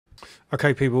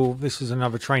Okay people, this is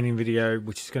another training video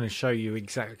which is going to show you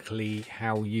exactly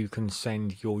how you can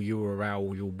send your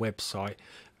URL, your website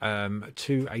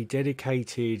to a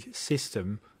dedicated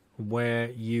system where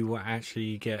you will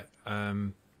actually get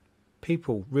real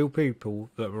people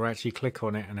that will actually click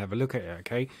on it and have a look at it.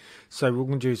 Okay, so what we're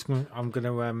going to do is I'm going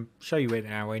to show you it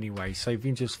now anyway, so if you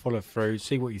can just follow through,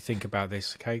 see what you think about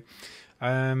this. Okay,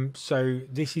 so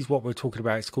this is what we're talking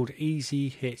about. It's called Easy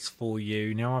Hits for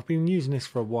You. Now I've been using this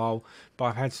for a while, but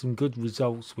I've had some good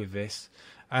results with this.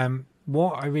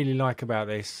 What I really like about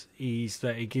this is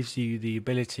that it gives you the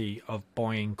ability of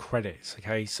buying credits.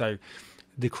 Okay, so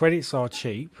the credits are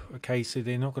cheap. Okay, so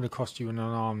they're not going to cost you an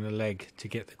arm and a leg to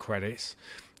get the credits.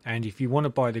 And if you want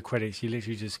to buy the credits, you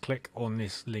literally just click on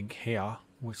this link here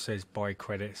which says buy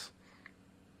credits.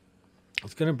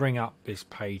 It's going to bring up this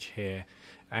page here,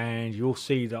 and you'll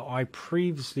see that I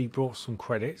previously bought some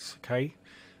credits, okay,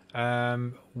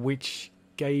 which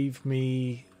gave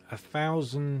me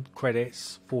 1,000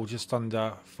 credits for just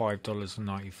under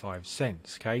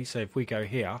 $5.95. Okay, so if we go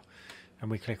here and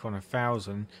we click on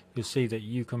 1,000, you'll see that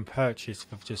you can purchase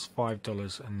for just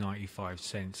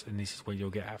 $5.95, and this is where you'll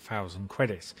get 1,000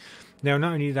 credits. Now,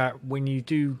 not only that, when you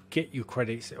do get your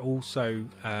credits, it also,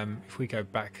 if we go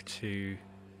back to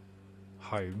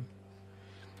home,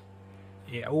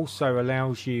 it also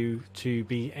allows you to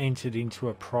be entered into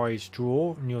a prize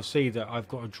draw, and you'll see that I've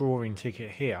got a drawing ticket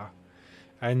here,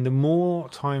 and the more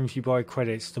times you buy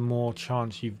credits, the more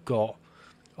chance you've got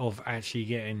of actually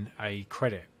getting a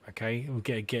credit. Okay,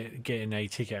 getting a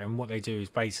ticket, and what they do is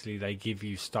basically they give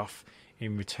you stuff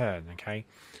in return. Okay,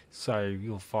 so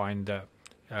you'll find that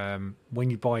when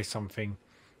you buy something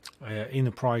in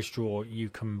the prize draw, you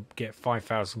can get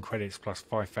 5,000 credits plus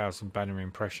 5,000 banner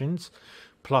impressions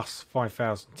plus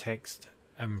 5,000 text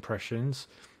impressions,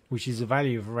 which is a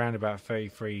value of around about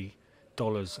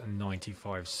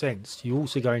 $33.95. You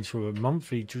also go into a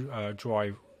monthly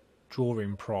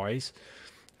drawing prize,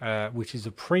 which is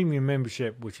a premium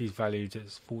membership, which is valued at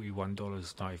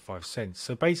 $41.95.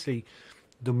 So basically,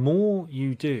 the more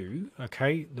you do,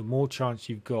 okay, the more chance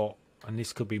you've got, and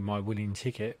this could be my winning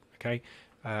ticket, okay,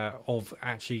 of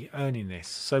actually earning this.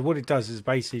 So what it does is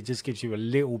basically just gives you a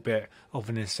little bit of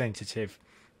an incentive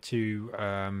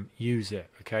to use it.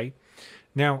 Okay,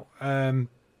 now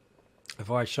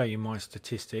if I show you my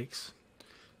statistics,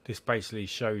 this basically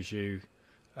shows you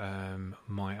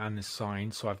my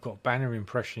unassigned. So I've got banner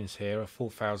impressions here of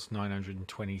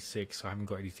 4,926. I haven't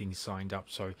got anything signed up,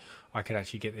 so I could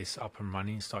actually get this up and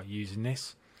running and start using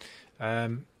this.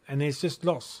 And there's just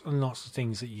lots and lots of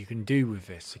things that you can do with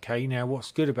this. Okay, now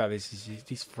what's good about this is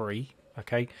it's free.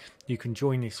 Okay, you can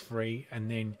join this free, and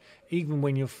then even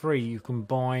when you're free, you can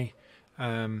buy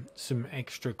some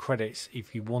extra credits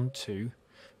if you want to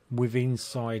within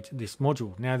inside this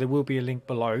module. Now there will be a link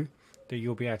below that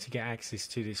you'll be able to get access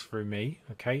to this through me.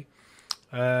 Okay,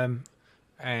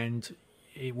 and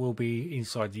it will be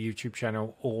inside the YouTube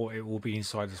channel, or it will be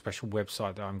inside a special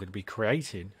website that I'm going to be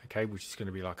creating, okay, which is going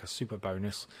to be like a super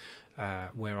bonus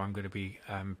where I'm going to be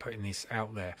putting this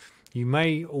out there. You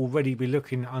may already be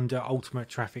looking under Ultimate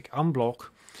Traffic Unblock,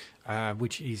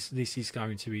 this is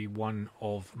going to be one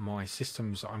of my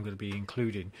systems that I'm going to be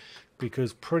including,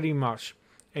 because pretty much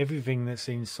everything that's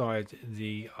inside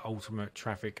the Ultimate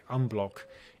Traffic Unblock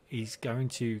is going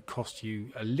to cost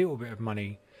you a little bit of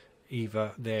money,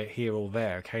 either they're here or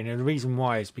there. Okay, now the reason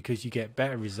why is because you get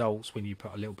better results when you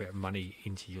put a little bit of money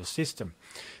into your system.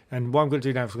 And what I'm going to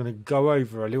do now is I'm going to go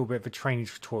over a little bit of a training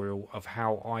tutorial of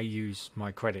how I use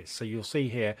my credits. So you'll see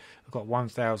here I've got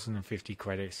 1,050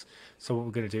 credits. So what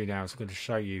we're going to do now is I'm going to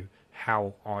show you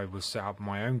how I will set up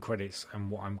my own credits and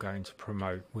what I'm going to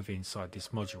promote within inside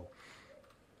this module.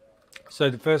 So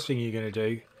the first thing you're going to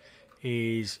do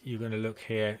is you're going to look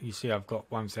here. You see I've got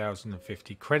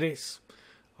 1,050 credits.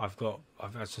 I've gone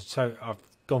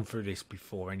through this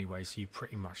before anyway, so you've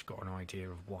pretty much got an idea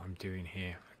of what I'm doing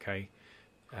here. Okay,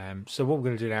 so what we're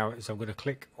going to do now is I'm going to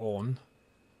click on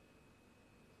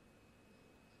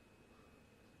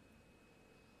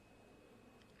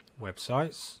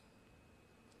websites,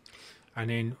 and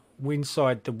then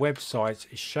inside the websites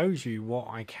it shows you what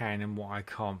I can and what I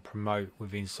can't promote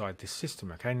with inside this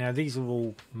system. Okay, now these are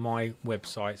all my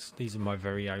websites, these are my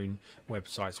very own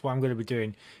websites. What I'm going to be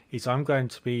doing is I'm going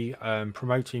to be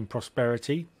promoting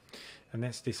prosperity, and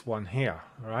that's this one here.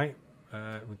 All right,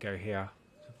 we go here,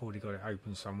 I've already got it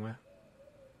open somewhere.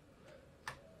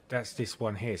 That's this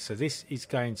one here. So this is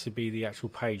going to be the actual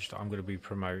page that I'm going to be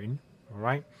promoting. All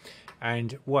right,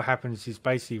 and what happens is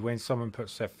basically when someone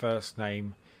puts their first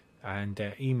name and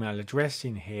their email address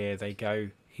in here, they go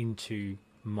into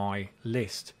my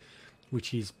list.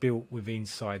 which is built within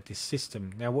inside this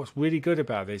system. Now what's really good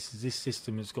about this is this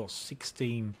system has got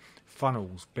 16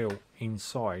 funnels built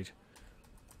inside,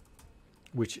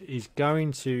 which is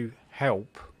going to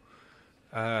help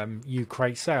you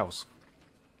create sales.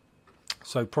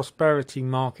 So prosperity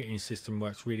marketing system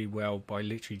works really well by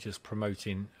literally just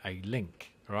promoting a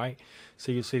link, right?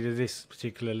 So you'll see that this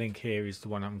particular link here is the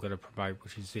one I'm going to promote,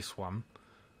 which is this one.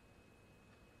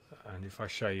 And if I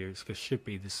show you, it should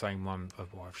be the same one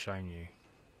of what I've shown you.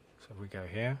 So if we go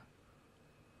here,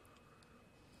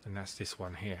 and that's this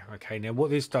one here. Okay, now what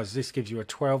this does, this gives you a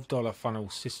 $12 funnel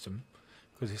system,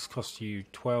 because this costs you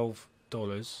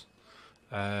 $12.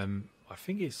 I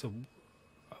think it's a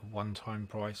one-time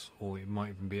price, or it might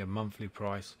even be a monthly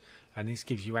price, and this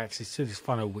gives you access to this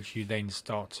funnel, which you then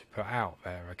start to put out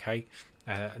there. Okay,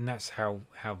 and that's how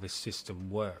this system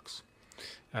works.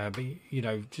 But you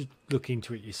know, just look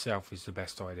into it yourself is the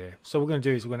best idea. So what we're going to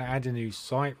do is we're going to add a new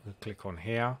site. We'll click on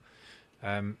here.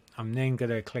 I'm then going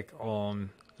to click on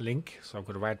link, so I've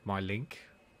got to add my link,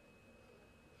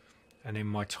 and then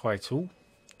my title.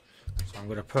 So I'm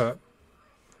going to put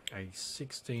a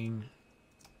 16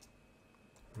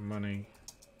 money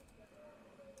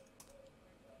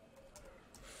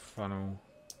funnel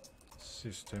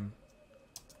system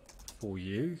for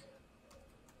you.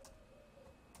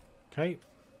 Okay,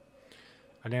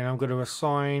 and then I'm going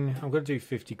to do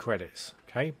 50 credits.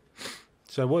 Okay,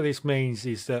 so what this means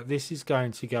is that this is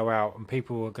going to go out and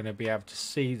people are going to be able to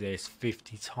see this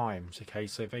 50 times. Okay,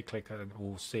 so if they click on it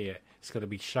or see it, it's going to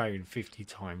be shown 50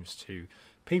 times to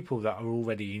people that are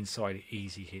already inside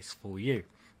Easy Hits for You.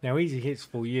 Now Easy Hits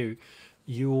for You,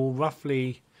 you'll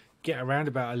roughly get around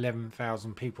about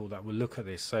 11,000 people that will look at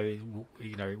this, so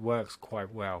you know, it works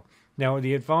quite well. Now at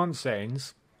the advanced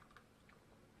settings,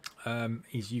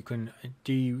 is you can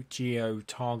do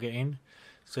geo-targeting,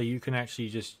 so you can actually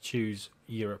just choose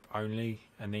Europe only,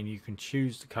 and then you can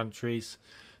choose the countries.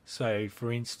 So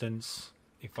for instance,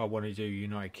 if I want to do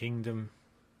United Kingdom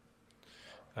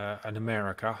and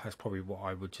America, that's probably what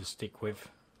I would just stick with.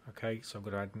 Okay, so I'm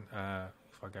going to add,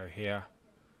 if I go here,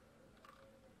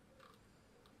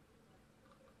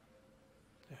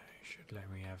 it should let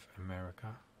me have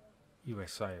America.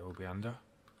 USA it will be under.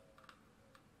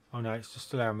 Oh no, it's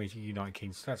just allowing me to United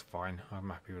Kingdom, so that's fine. I'm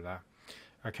happy with that.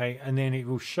 Okay, and then it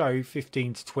will show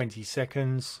 15 to 20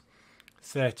 seconds,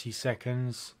 30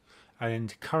 seconds,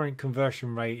 and current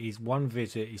conversion rate is 1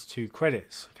 visit is 2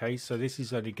 credits. Okay, so this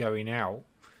is only going out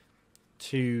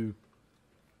to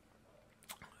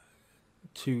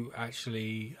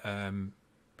actually,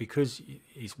 because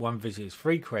it's 1 visit is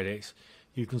 3 credits,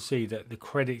 you can see that the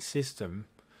credit system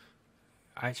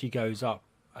actually goes up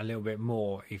a little bit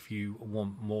more if you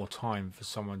want more time for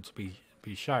someone to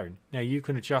be shown. Now you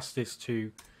can adjust this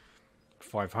to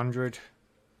 500,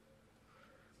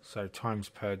 so times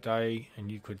per day,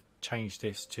 and you could change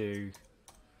this to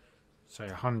say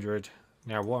 100.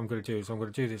 Now what I'm going to do is I'm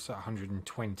going to do this at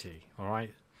 120. all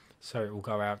right, so it will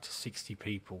go out to 60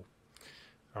 people.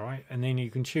 All right, and then you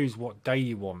can choose what day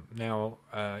you want. Now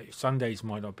Sundays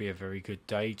might not be a very good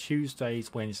day.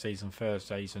 Tuesdays, Wednesdays and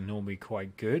Thursdays are normally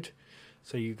quite good,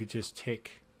 so you could just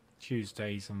tick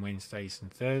Tuesdays and Wednesdays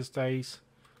and Thursdays,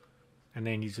 and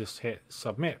then you just hit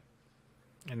submit,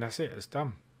 and that's it, it's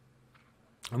done.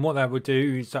 And what that will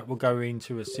do is that will go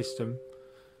into a system,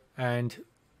 and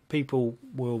people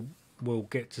will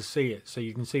get to see it. So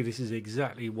you can see this is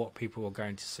exactly what people are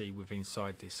going to see with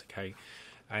inside this. Okay,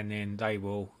 and then they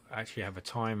will actually have a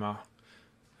timer,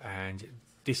 and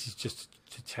this is just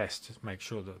to test to make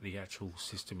sure that the actual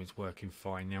system is working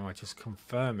fine. Now I just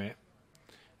confirm it,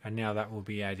 and now that will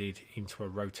be added into a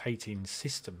rotating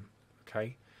system.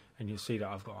 Okay, and you'll see that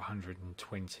I've got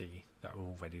 120 that are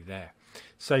already there.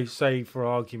 So say for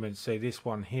argument's sake, this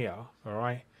one here, all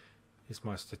right, is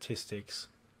my statistics,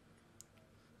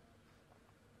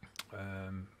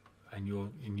 and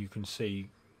you can see,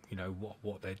 you know,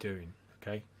 what they're doing.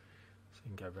 Okay, so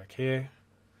you can go back here.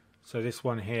 So this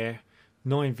one here,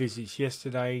 9 visits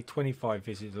yesterday, 25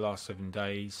 visits the last 7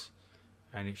 days,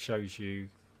 and it shows you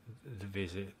the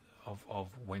visit of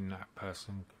when that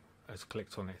person has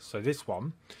clicked on it. So this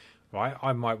one, right,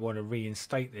 I might want to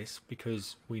reinstate this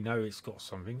because we know it's got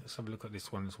something. Let's have a look at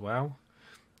this one as well.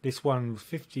 This one was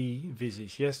 50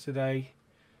 visits yesterday,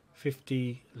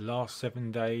 50 last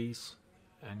 7 days,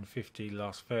 and 50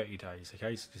 last 30 days.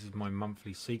 Okay, so this is my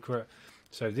monthly secret.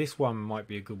 So this one might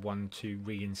be a good one to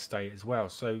reinstate as well.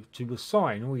 So to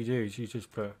assign, all you do is you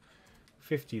just put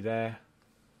 50 there,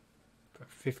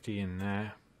 put 50 in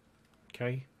there,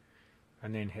 okay,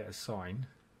 and then hit assign,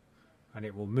 and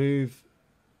it will move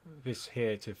this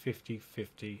here to 50,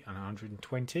 50 and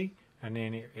 120, and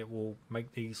then it will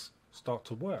make these start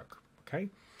to work. Okay,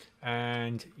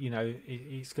 and you know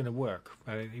it's going to work.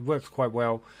 It works quite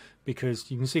well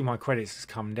because you can see my credits has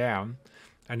come down.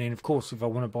 And then, of course, if I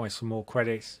want to buy some more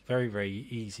credits, very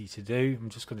easy to do. I'm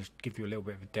just going to give you a little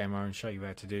bit of a demo and show you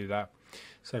how to do that.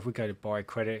 So if we go to buy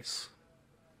credits,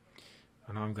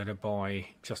 and I'm going to buy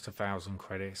just 1,000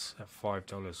 credits at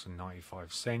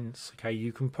 $5.95. Okay,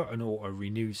 you can put an auto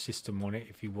renew system on it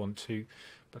if you want to,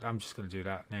 but I'm just going to do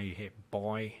that. Now you hit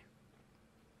buy,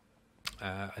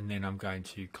 and then I'm going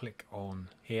to click on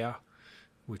here,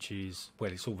 which is,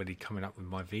 well, it's already coming up with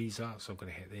my Visa, so I'm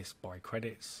going to hit this, buy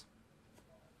credits.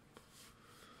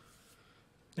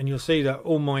 And you'll see that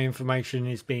all my information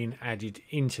is being added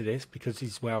into this because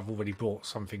this is where I've already bought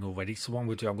something already. So what I'm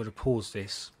going to do, I'm going to pause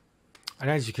this. And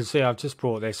as you can see, I've just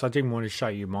brought this. I didn't want to show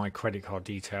you my credit card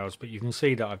details, but you can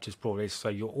see that I've just brought this. So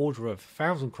your order of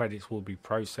 1,000 credits will be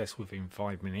processed within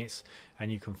 5 minutes,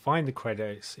 and you can find the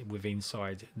credits within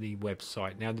inside the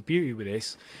website. Now, the beauty with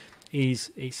this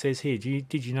is it says here,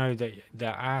 did you know that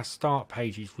our start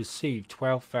pages received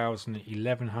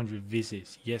 12,100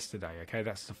 visits yesterday? Okay,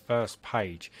 that's the first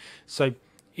page. So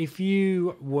if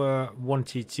you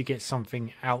wanted to get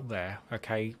something out there,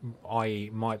 okay, i.e.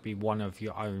 might be one of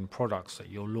your own products that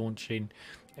you're launching,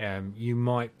 you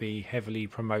might be heavily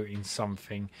promoting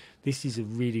something, this is a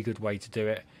really good way to do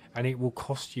it, and it will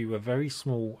cost you a very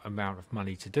small amount of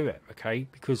money to do it, okay,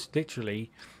 because literally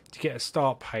to get a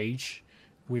start page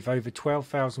with over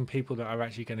 12,000 people that are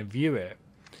actually going to view it,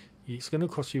 it's going to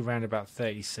cost you around about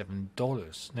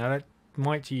 $37. Now that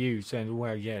might to you saying,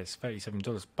 well, yeah, it's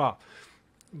 $37, but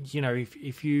you know,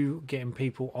 if you getting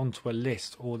people onto a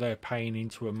list or they're paying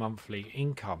into a monthly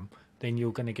income, then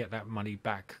you're going to get that money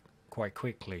back quite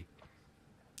quickly.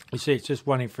 You see, it's just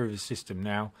running through the system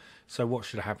now. So what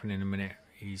should happen in a minute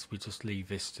is we just leave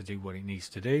this to do what it needs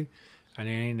to do, and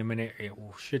then in a minute it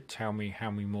should tell me how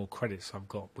many more credits I've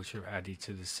got which are added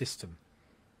to the system.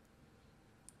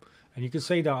 And you can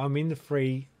see that I'm in the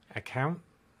free account,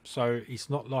 so it's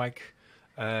not like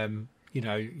you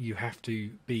know, you have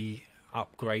to be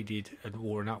upgraded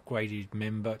or an upgraded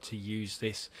member to use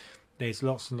this. There's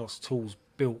lots and lots of tools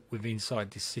built within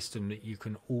inside this system that you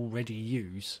can already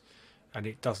use, and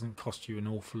it doesn't cost you an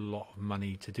awful lot of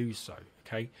money to do so.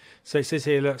 Okay, so it says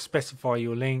here, look, specify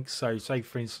your link. So say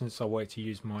for instance I want to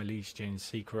use my lead gen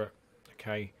secret,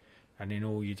 okay, and then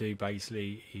all you do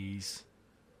basically is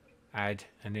add,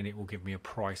 and then it will give me a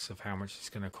price of how much it's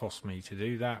going to cost me to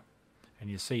do that. And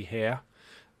you see here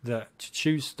that to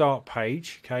choose start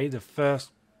page, okay, the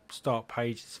first start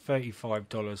page is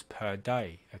 $35 per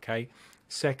day, okay,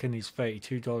 second is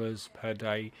 $32 per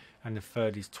day, and the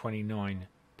third is $29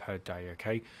 per day.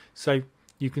 Okay, so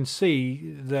you can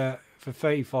see that for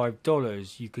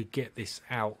 $35 you could get this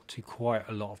out to quite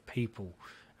a lot of people,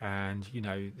 and you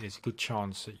know, there's a good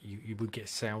chance that you would get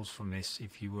sales from this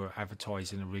if you were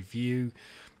advertising a review.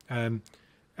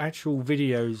 Actual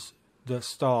videos that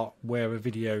start where a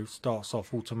video starts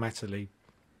off automatically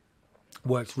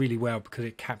works really well because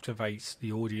it captivates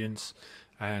the audience,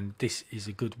 and this is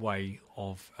a good way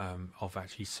of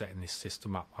actually setting this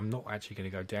system up. I'm not actually going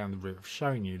to go down the route of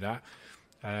showing you that.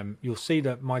 You'll see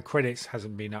that my credits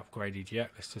hasn't been upgraded yet.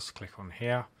 Let's just click on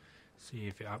here, see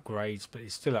if it upgrades, but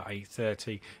it's still at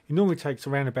 8:30. It normally takes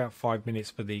around about 5 minutes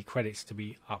for the credits to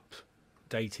be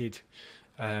updated,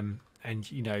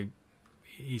 and you know,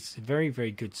 it's a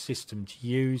very good system to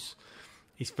use.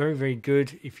 It's very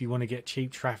good if you want to get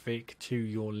cheap traffic to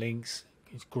your links.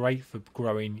 It's great for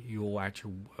growing your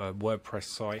actual WordPress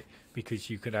site, because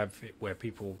you could have it where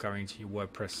people are going to your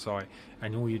WordPress site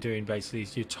and all you're doing basically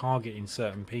is you're targeting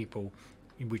certain people,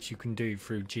 which you can do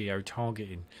through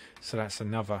geo-targeting. So that's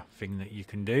another thing that you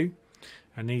can do.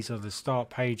 And these are the start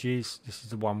pages. This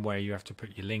is the one where you have to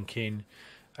put your link in.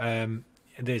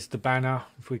 There's the banner.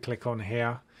 If we click on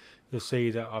here, you'll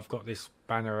see that I've got this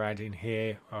banner ad in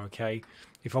here. Okay,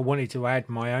 if I wanted to add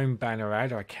my own banner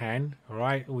ad, I can. All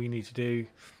right, all you need to do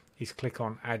is click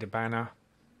on add a banner,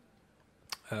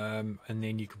 and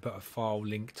then you can put a file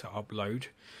link to upload.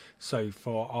 So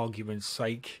for argument's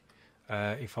sake,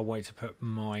 if I wanted to put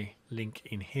my link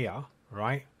in here,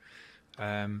 right,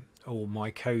 or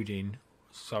my code in,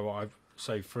 so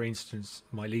for instance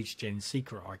my lead gen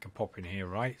secret I can pop in here,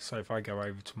 right? So if I go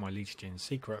over to my lead gen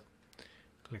secret,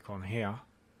 click on here,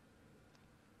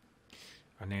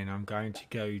 and then I'm going to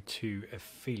go to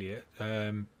affiliate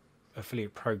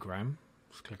program.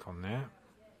 Just click on there,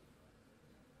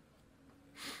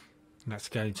 and that's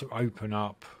going to open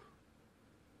up.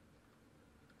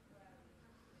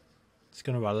 It's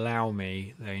going to allow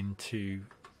me then to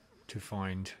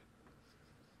find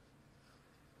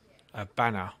a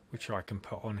banner which I can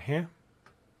put on here.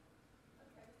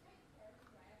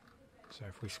 So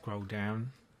if we scroll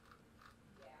down,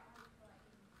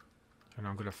 and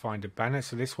I'm going to find a banner.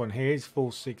 So this one here is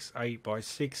 468 by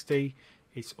 60.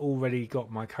 It's already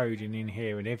got my coding in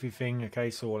here and everything.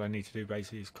 Okay, so all I need to do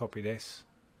basically is copy this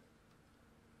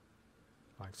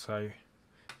like so,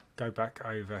 go back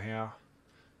over here,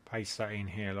 paste that in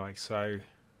here like so.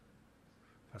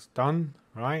 That's done,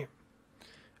 right?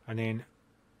 And then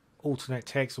alternate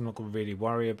text I'm not going to really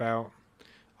worry about.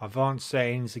 Advanced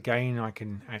settings, again, I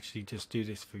can actually just do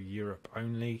this for Europe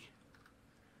only.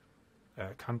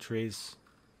 Countries,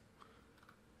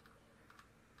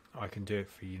 I can do it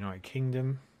for United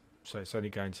Kingdom, so it's only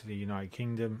going to the United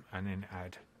Kingdom, and then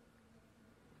add.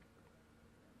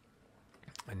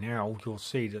 And now you'll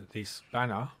see that this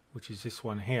banner, which is this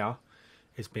one here,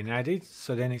 has been added.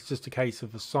 So then it's just a case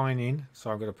of assigning. So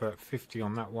I'm going to put 50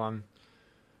 on that one,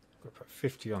 I'm going to put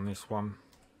 50 on this one,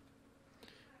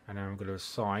 and then I'm going to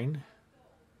assign,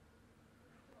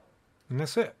 and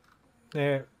that's it.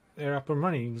 They're up and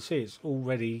running. You can see it's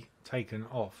already taken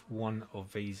off one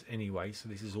of these anyway, so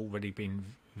this has already been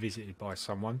visited by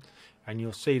someone. And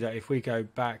you'll see that if we go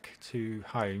back to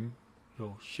home,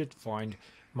 you should find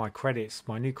my credits.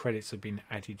 My new credits have been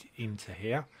added into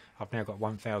here. I've now got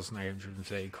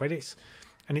 1,830 credits,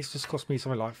 and it's just cost me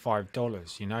something like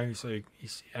 $5, you know. So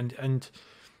it's and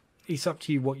it's up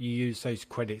to you what you use those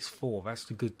credits for. That's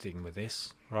the good thing with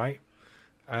this, right?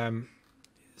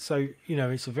 So, you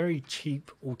know, it's a very cheap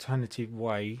alternative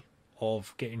way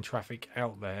of getting traffic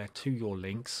out there to your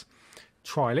links.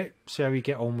 Trial it, see how you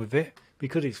get on with it.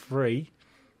 Because it's free,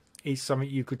 it's something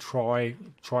you could try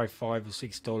 $5 or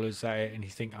 $6 at it, and you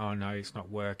think, oh no, it's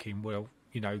not working. Well,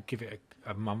 you know, give it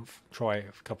a month, try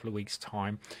it a couple of weeks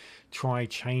time, try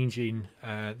changing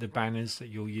the banners that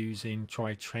you're using,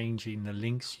 try changing the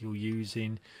links you're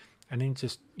using, and then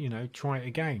just, you know, try it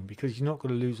again, because you're not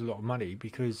going to lose a lot of money,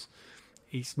 because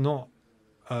it's not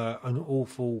an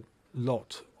awful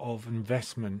lot of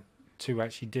investment to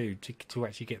actually do to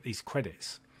actually get these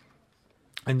credits.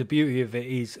 And the beauty of it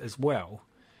is as well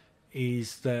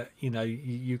is that, you know,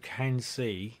 you can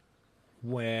see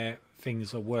where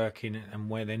things are working and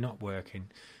where they're not working.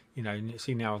 You know,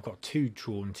 see now I've got 2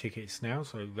 drawn tickets now,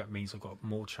 so that means I've got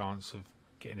more chance of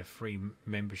getting a free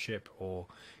membership or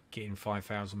getting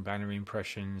 5,000 banner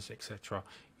impressions, etc.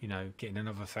 You know, getting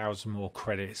another 1,000 more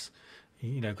credits.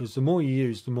 You know, because the more you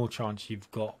use, the more chance you've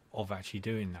got of actually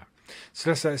doing that.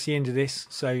 So that's the end of this.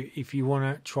 So if you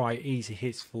want to try Easy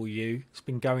Hits for You, it's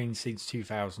been going since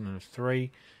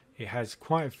 2003. It has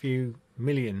quite a few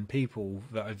million people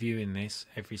that are viewing this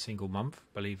every single month,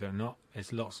 believe it or not.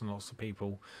 There's lots and lots of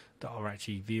people that are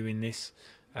actually viewing this.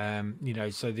 You know,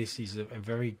 so this is a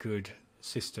very good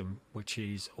system, which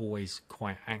is always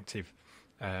quite active.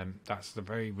 That's the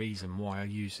very reason why I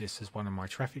use this as one of my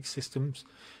traffic systems.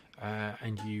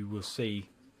 And you will see,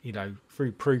 you know,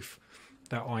 through proof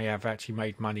that I have actually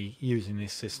made money using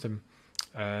this system.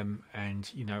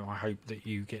 And, you know, I hope that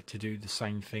you get to do the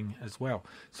same thing as well.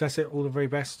 So that's it. All the very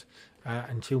best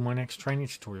until my next training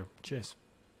tutorial. Cheers.